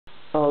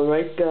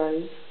Alright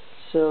guys,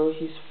 so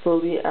he's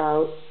fully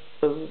out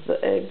of the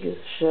egg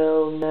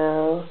shell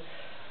now.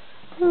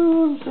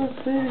 Oh, I'm so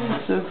pretty,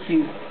 he's so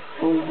cute.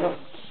 Well, he's not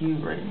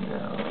cute right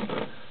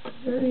now, but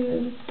there he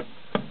is.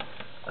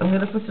 I'm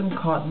gonna put some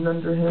cotton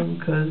under him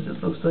because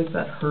it looks like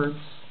that hurts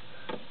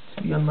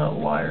to be on that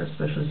wire,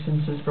 especially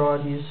since his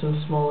body is so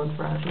small and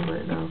fragile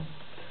right now.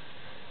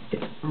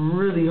 It's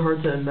really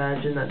hard to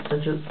imagine that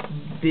such a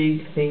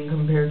big thing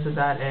compared to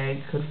that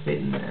egg could fit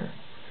in there.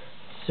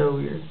 It's so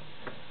weird.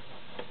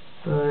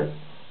 But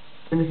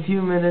in a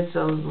few minutes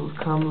I'll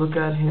come look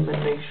at him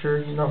and make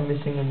sure he's not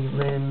missing any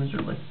limbs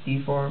or like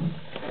deformed.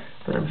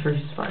 But I'm sure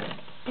he's fine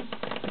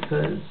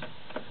because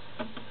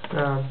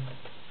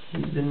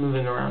he's been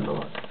moving around a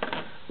lot,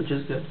 which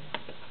is good.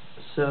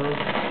 So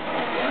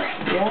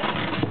yeah,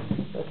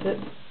 that's it.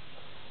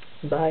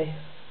 Bye.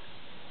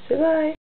 Say bye.